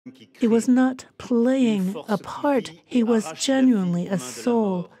He was not playing a part. He was genuinely a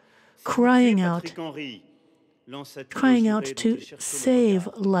soul crying out to save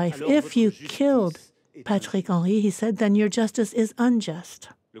life. If you killed Patrick Henry, he said, then your justice is unjust.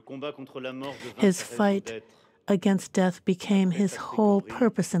 His fight against death became his whole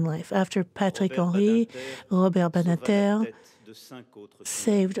purpose in life. After Patrick Henry, Robert Badinter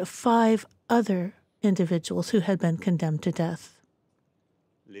saved 5 other individuals who had been condemned to death.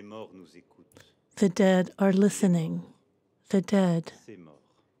 The dead are listening. The dead,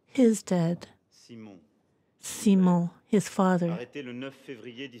 his dead. Simon, his father,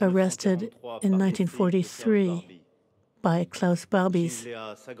 arrested in 1943 by Klaus Barbie's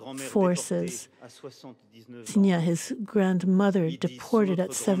forces. Signa, his grandmother, deported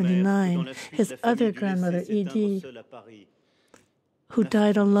at 79. His other grandmother, Edie, who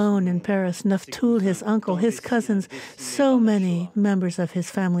died alone in Paris. Naftoul, his uncle, his cousins, so many members of his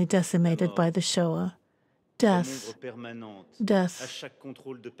family decimated by the Shoah. Death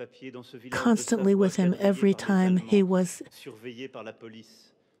constantly with him every time he was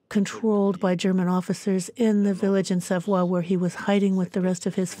controlled by German officers in the village in Savoie where he was hiding with the rest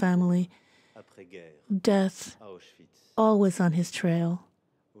of his family. Death always on his trail.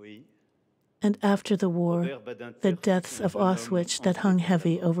 And after the war, the deaths of Auschwitz that hung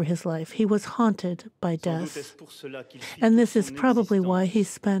heavy over his life. He was haunted by death. And this is probably why he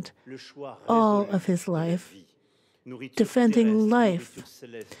spent all of his life defending life,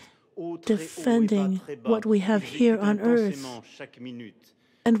 defending what we have here on earth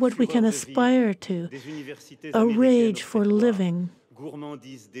and what we can aspire to, a rage for living.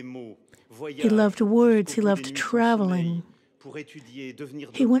 He loved words, he loved traveling.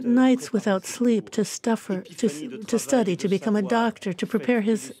 He went nights without sleep to study, to become a doctor, to prepare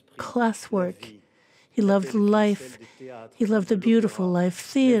his classwork. He loved life. He loved the beautiful life,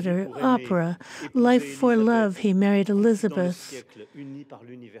 theater, opera, life for love. He married Elizabeth,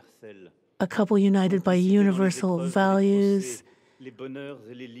 a couple united by universal values.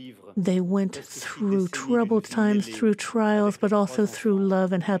 They went through troubled times, through trials, but also through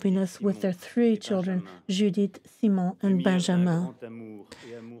love and happiness with their 3 children, Judith, Simon, and Benjamin.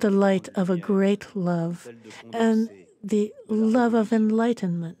 The light of a great love and the love of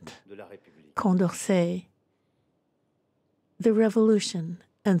enlightenment, Condorcet, the revolution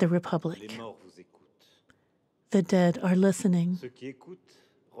and the republic. The dead are listening.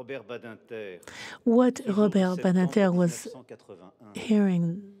 What Robert Badinter was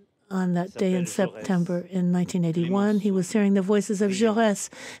hearing on that day in September in 1981, he was hearing the voices of Jaurès,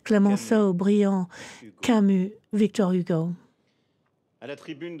 Clemenceau, Briand, Camus, Victor Hugo.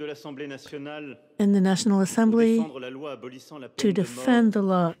 In the National Assembly, to defend the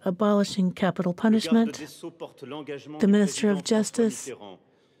law abolishing capital punishment, the Minister of Justice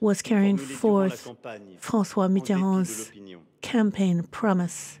was carrying forth François Mitterrand's campaign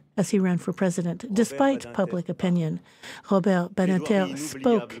promise as he ran for president. Despite public opinion, Robert Badinter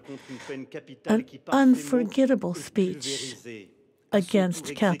spoke an unforgettable speech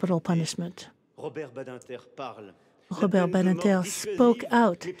against capital punishment. Robert Badinter spoke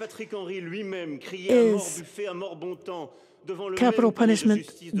out. Is capital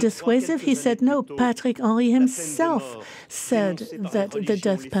punishment dissuasive? He said no. Patrick Henry himself said that the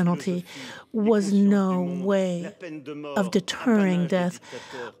death penalty was no way of deterring death.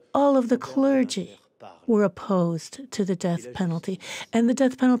 All of the clergy were opposed to the death penalty, and the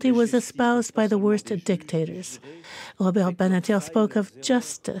death penalty was espoused by the worst dictators. Robert Badinter spoke of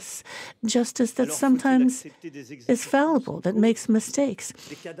justice, justice that sometimes is fallible, that makes mistakes.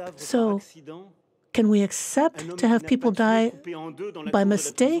 So, can we accept to have people die by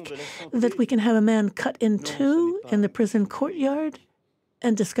mistake, that we can have a man cut in 2 in the prison courtyard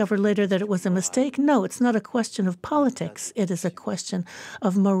and discover later that it was a mistake? No, it's not a question of politics. It is a question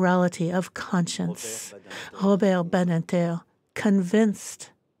of morality, of conscience. Robert Badinter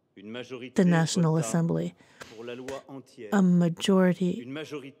convinced the National Assembly. A majority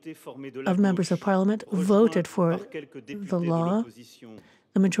of members of Parliament voted for the law,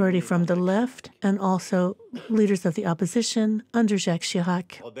 the majority from the left, and also leaders of the opposition under Jacques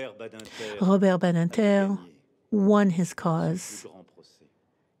Chirac. Robert Badinter won his cause.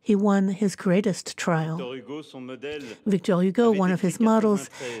 He won his greatest trial. Victor Hugo, one of his models,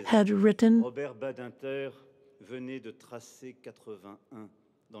 had written, Robert Badinter venait de tracer 81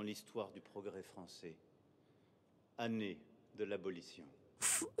 dans l'histoire du progrès français, année de l'abolition.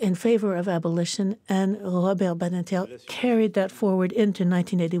 In favor of abolition, and Robert Badinter carried that forward into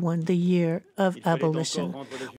 1981, the year of abolition.